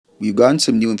we've gotten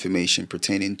some new information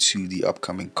pertaining to the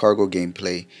upcoming cargo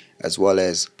gameplay, as well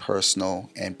as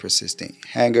personal and persistent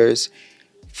hangers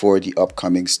for the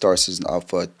upcoming Star Citizen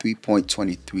Alpha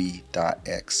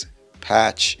 3.23.x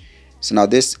patch. So now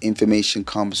this information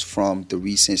comes from the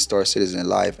recent Star Citizen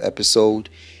Live episode,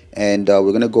 and we're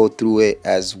going to go through it,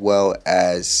 as well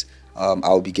as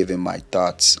I'll be giving my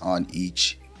thoughts on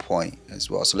each point as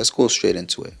well. So let's go straight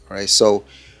into it. All right, so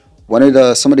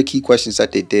some of the key questions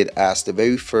that they did ask, the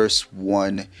very first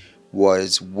one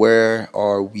was, where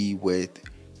are we with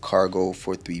cargo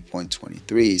for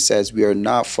 3.23? It says we are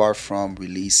not far from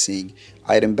releasing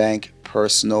item bank,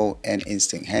 personal and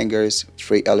instant hangars,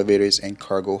 freight elevators, and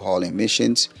cargo hauling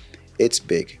missions. It's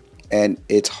big and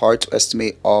it's hard to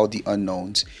estimate all the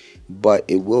unknowns, but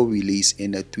it will release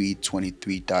in the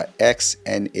 3.23.x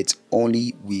and it's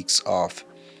only weeks off.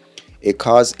 It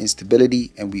caused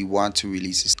instability and we want to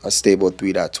release a stable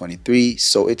 3.23,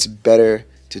 so it's better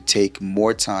to take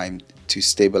more time to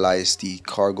stabilize the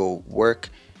cargo work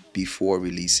before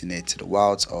releasing it to the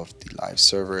wilds of the live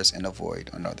servers and avoid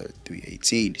another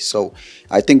 3.18. So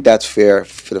I think that's fair,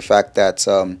 for the fact that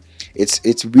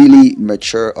it's really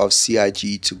mature of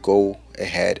CIG to go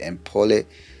ahead and pull it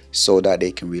so that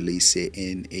they can release it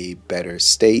in a better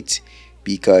state,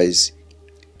 because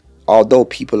although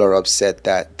people are upset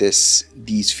that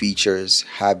these features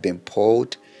have been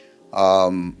pulled,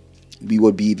 we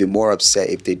would be even more upset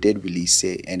if they did release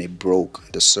it and it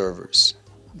broke the servers,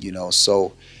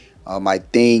 so I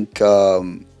think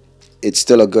it's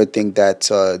still a good thing that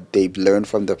they've learned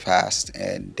from the past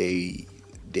and they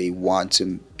want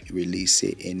to release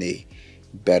it in a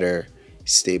better,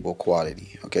 stable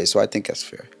quality. Okay, so I think that's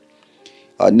fair.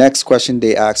 Next question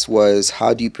they asked was,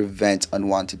 how do you prevent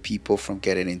unwanted people from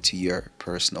getting into your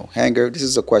personal hangar? This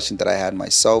is a question that I had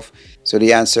myself. So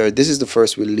the answer, this is the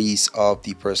first release of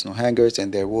the personal hangars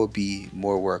and there will be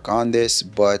more work on this,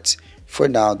 but for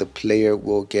now the player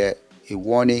will get a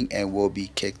warning and will be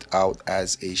kicked out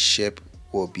as a ship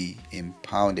will be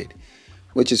impounded,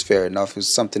 which is fair enough. It's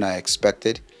something I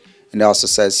expected. And it also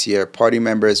says here, party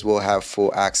members will have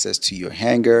full access to your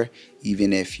hangar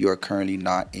even if you're currently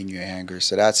not in your hangar.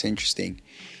 So that's interesting.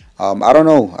 I don't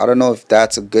know if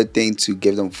that's a good thing to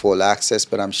give them full access,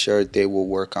 but I'm sure they will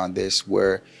work on this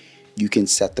where you can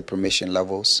set the permission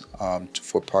levels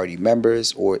for party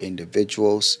members or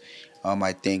individuals.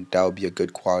 I think that would be a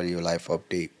good quality of life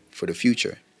update for the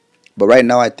future. But right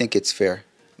now I think it's fair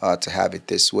to have it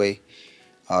this way.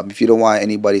 If you don't want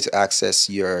anybody to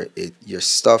access your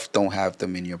stuff, don't have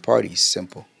them in your party.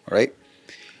 Simple. All right.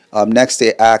 Next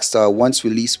they asked, once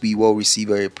released we will receive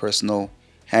a personal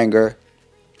hangar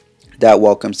that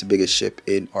welcomes the biggest ship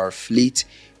in our fleet.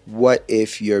 What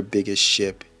if your biggest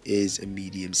ship is a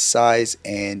medium size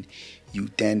and you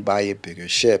then buy a bigger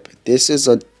ship? This is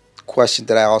a question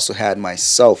that I also had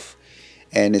myself.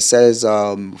 And it says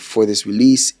for this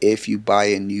release, if you buy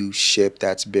a new ship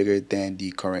that's bigger than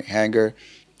the current hangar,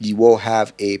 you will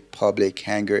have a public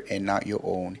hangar and not your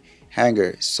own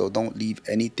hangar. So don't leave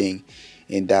anything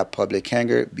in that public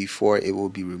hangar before it will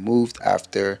be removed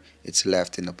after it's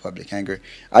left in the public hangar.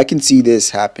 I can see this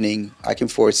happening. I can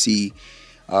foresee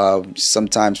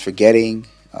sometimes forgetting,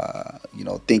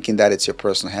 thinking that it's your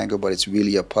personal hangar, but it's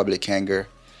really a public hangar.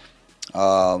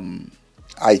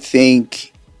 I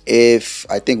think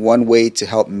one way to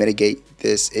help mitigate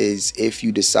this is if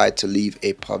you decide to leave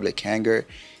a public hangar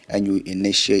and you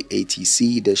initiate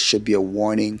ATC, there should be a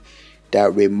warning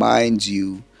that reminds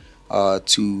you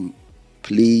to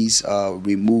please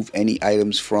remove any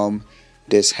items from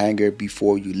this hangar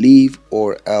before you leave,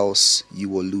 or else you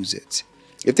will lose it.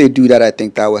 If they do that, I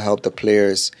think that will help the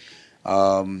players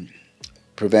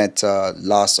prevent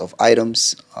loss of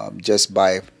items just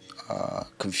by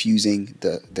confusing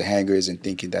the hangars and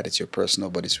thinking that it's your personal,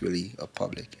 but it's really a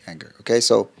public hangar. Okay,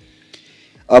 so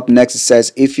up next it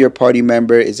says, if your party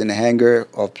member is in a hangar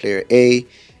of player A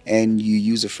and you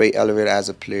use a freight elevator as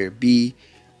a player B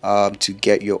to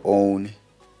get your own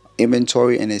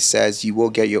inventory, and it says you will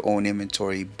get your own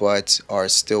inventory but are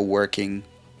still working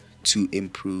to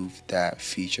improve that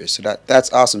feature. So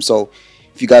that's awesome. So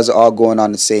if you guys are all going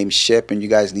on the same ship and you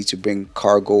guys need to bring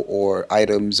cargo or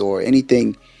items or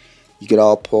anything, you could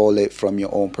all pull it from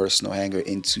your own personal hangar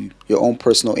into your own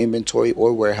personal inventory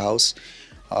or warehouse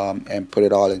and put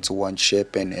it all into one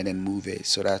ship and then move it.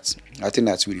 So I think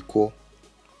that's really cool.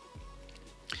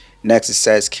 Next it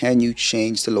says, can you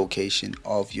change the location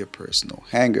of your personal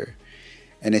hangar?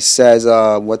 And it says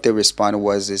what they responded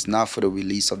was, it's not for the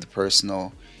release of the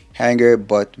personal hangar,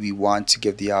 but we want to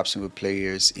give the option for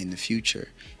players in the future.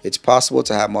 It's possible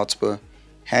to have multiple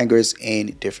hangars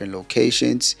in different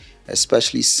locations,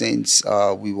 especially since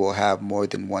we will have more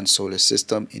than one solar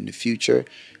system in the future.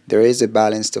 There is a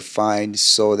balance to find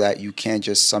so that you can't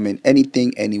just summon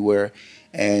anything anywhere,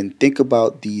 and think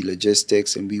about the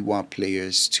logistics, and we want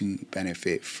players to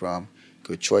benefit from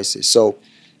good choices. So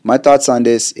my thoughts on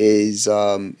this is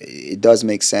it does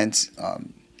make sense.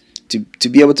 To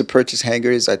be able to purchase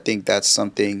hangers, I think that's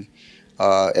something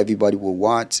everybody will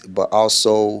want, but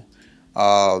also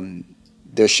um,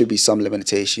 there should be some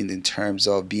limitation in terms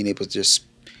of being able to just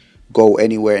go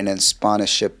anywhere and then spawn a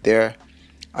ship there.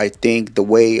 I think the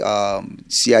way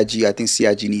CIG, I think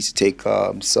CIG needs to take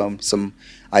some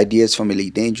ideas from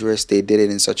Elite Dangerous. They did it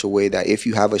in such a way that if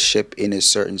you have a ship in a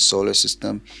certain solar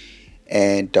system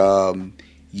and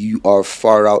you are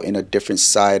far out in a different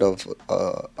side of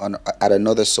at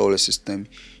another solar system,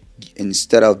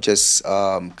 instead of just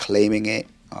claiming it,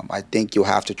 I think you'll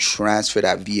have to transfer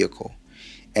that vehicle,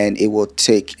 and it will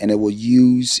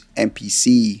use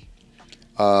NPC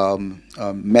an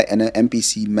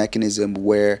NPC mechanism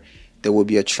where there will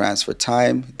be a transfer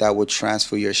time that will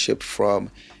transfer your ship from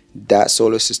that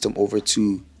solar system over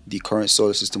to the current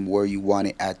solar system where you want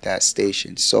it at that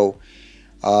station. So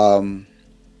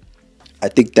I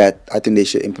think they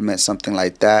should implement something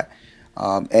like that,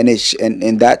 and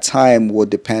that time will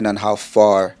depend on how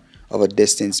far of a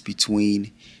distance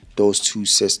between those two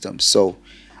systems. So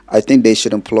I think they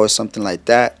should employ something like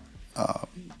that.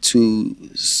 To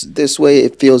this way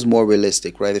it feels more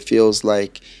realistic, right? It feels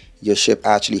like your ship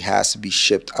actually has to be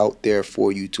shipped out there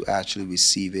for you to actually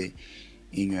receive it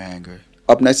in your hangar.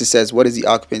 Up next, it says, what is the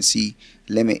occupancy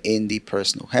limit in the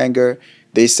personal hangar?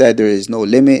 They said there is no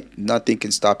limit. Nothing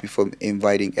can stop you from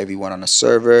inviting everyone on a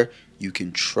server. You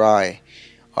can try.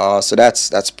 So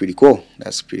that's pretty cool.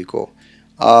 That's pretty cool.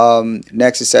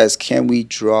 Next, it says, can we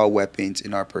draw weapons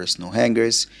in our personal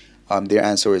hangars? Their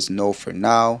answer is no for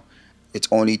now. It's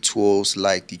only tools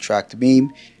like the tractor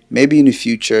beam, maybe in the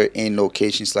future in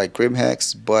locations like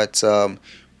Grimhex, but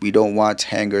we don't want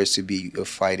hangars to be a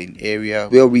fighting area.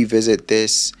 We'll revisit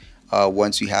this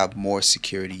once we have more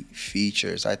security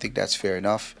features. I think that's fair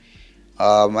enough.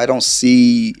 I don't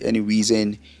see any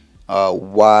reason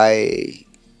why.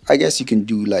 I guess you can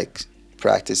do like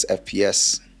practice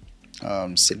FPS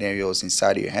scenarios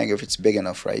inside of your hangar if it's big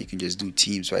enough, right? You can just do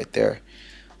teams right there,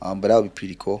 but that would be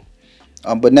pretty cool.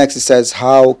 But next it says,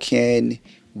 how can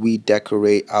we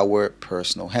decorate our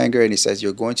personal hangar? And it says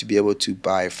you're going to be able to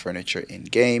buy furniture in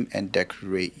game and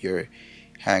decorate your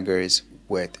hangars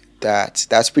with that.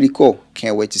 That's pretty cool.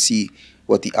 Can't wait to see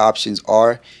what the options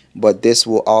are. But this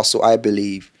will also, I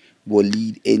believe, will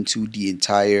lead into the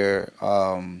entire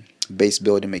base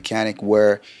building mechanic,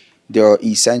 where they're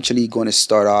essentially going to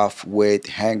start off with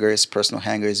hangars, personal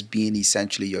hangars being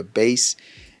essentially your base,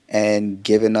 and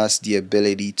giving us the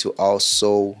ability to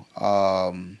also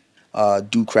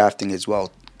do crafting as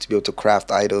well, to be able to craft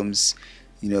items.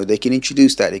 You know, they can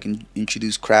introduce that. They can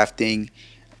introduce crafting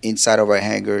inside of our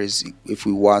hangars. If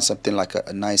we want something like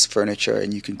a nice furniture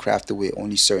and you can craft it with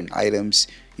only certain items,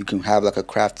 you can have like a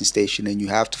crafting station, and you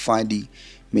have to find the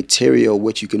material,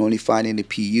 which you can only find in the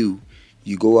PU.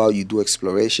 You go out, you do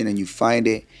exploration, and you find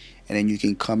it, and then you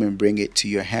can come and bring it to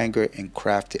your hangar and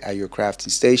craft it at your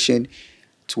crafting station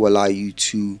to allow you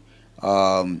to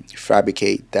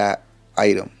fabricate that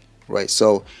item, right?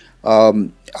 So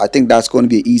I think that's going to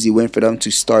be an easy win for them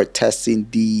to start testing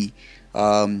the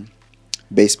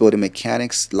base building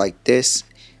mechanics like this.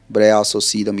 But I also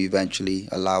see them eventually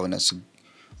allowing us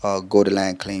to go to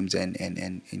land claims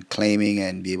and claiming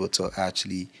and be able to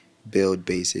actually build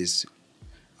bases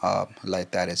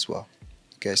like that as well.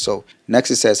 Okay, so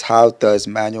next it says, how does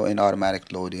manual and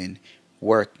automatic loading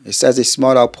work? It says a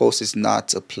small outpost is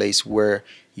not a place where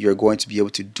you're going to be able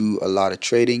to do a lot of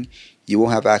trading. You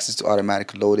won't have access to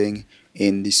automatic loading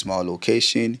in the small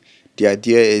location. The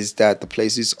idea is that the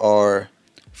places are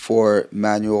for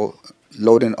manual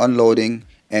loading, unloading,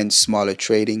 and smaller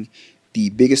trading. The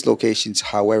biggest locations,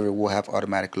 however, will have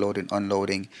automatic loading,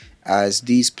 unloading, as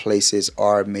these places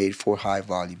are made for high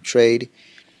volume trade.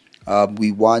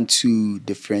 We want to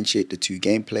differentiate the two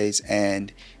gameplays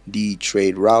and the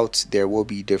trade routes. There will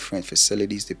be different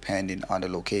facilities depending on the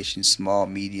location: small,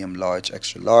 medium, large,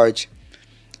 extra large.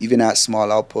 Even at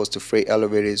small outposts, the freight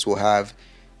elevators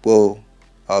will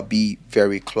be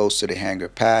very close to the hangar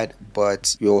pad,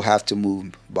 but you'll have to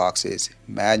move boxes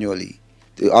manually.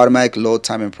 The automatic load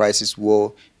time and prices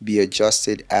will be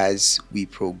adjusted as we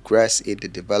progress in the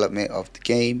development of the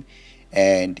game,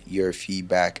 and your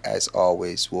feedback, as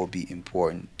always, will be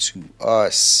important to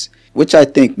us, which I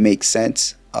think makes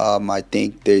sense. I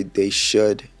think they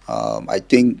should. I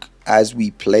think as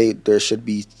we play, there should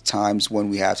be times when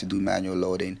we have to do manual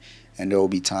loading, and there will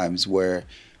be times where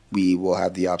we will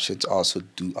have the option to also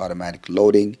do automatic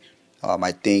loading.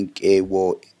 I think it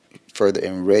will further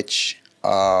enrich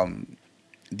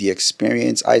the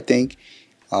experience. I think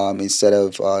instead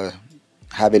of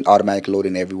having automatic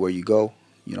loading everywhere you go,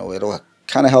 it'll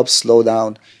kind of help slow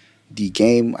down the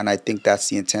game, and I think that's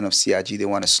the intent of CIG. They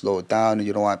want to slow it down, and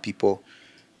you don't want people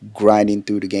grinding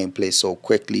through the gameplay so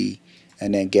quickly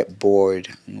and then get bored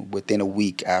within a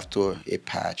week after a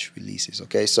patch releases.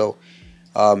 Okay, so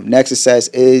next it says,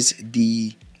 is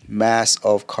the mass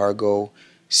of cargo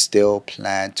still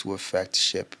planned to affect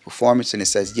ship performance? And it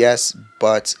says yes,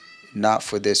 but not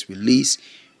for this release.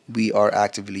 We are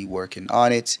actively working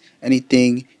on it.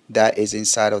 Anything that is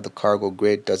inside of the cargo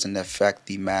grid doesn't affect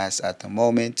the mass at the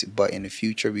moment, but in the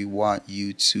future we want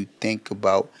you to think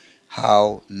about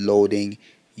how loading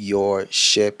your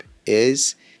ship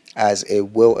is, as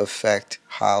it will affect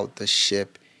how the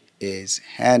ship is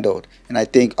handled. And I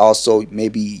think also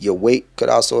maybe your weight could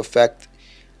also affect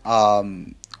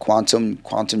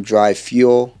quantum drive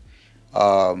fuel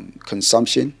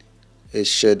consumption.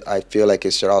 I feel like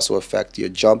it should also affect your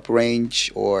jump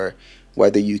range, or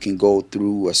whether you can go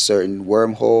through a certain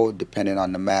wormhole depending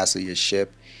on the mass of your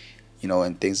ship,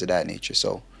 and things of that nature.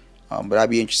 So but I'd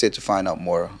be interested to find out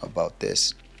more about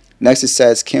this. Next it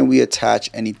says, can we attach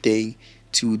anything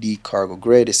to the cargo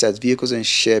grid? It says vehicles and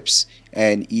ships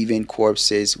and even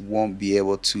corpses won't be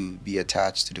able to be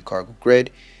attached to the cargo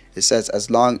grid. It says as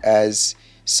long as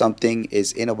something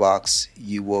is in a box,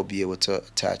 you will be able to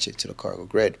attach it to the cargo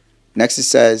grid. Next it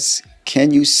says,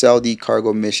 can you sell the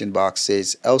cargo mission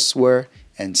boxes elsewhere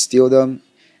and steal them?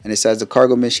 And it says the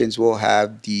cargo missions will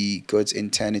have the goods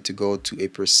intended to go to a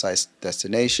precise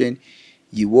destination.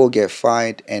 You will get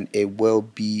fined, and it will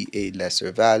be a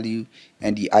lesser value,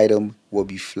 and the item will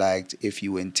be flagged if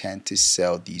you intend to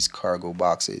sell these cargo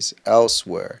boxes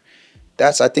elsewhere.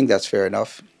 I think that's fair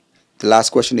enough. The last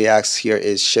question they ask here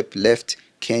is ship lift.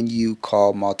 Can you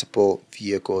call multiple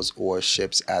vehicles or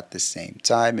ships at the same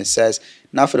time? It says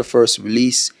not for the first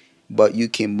release, but you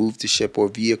can move the ship or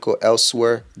vehicle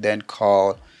elsewhere, then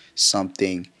call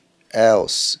something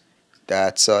else.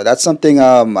 That's something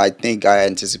I think I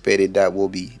anticipated that we'll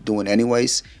be doing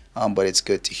anyways. But it's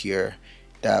good to hear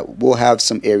that we'll have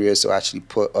some areas to actually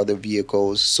put other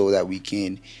vehicles so that we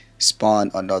can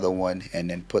spawn another one and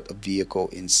then put a vehicle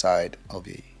inside of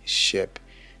a ship.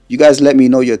 You guys let me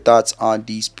know your thoughts on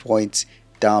these points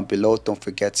down below. Don't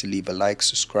forget to leave a like,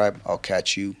 subscribe. I'll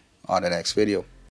catch you on the next video.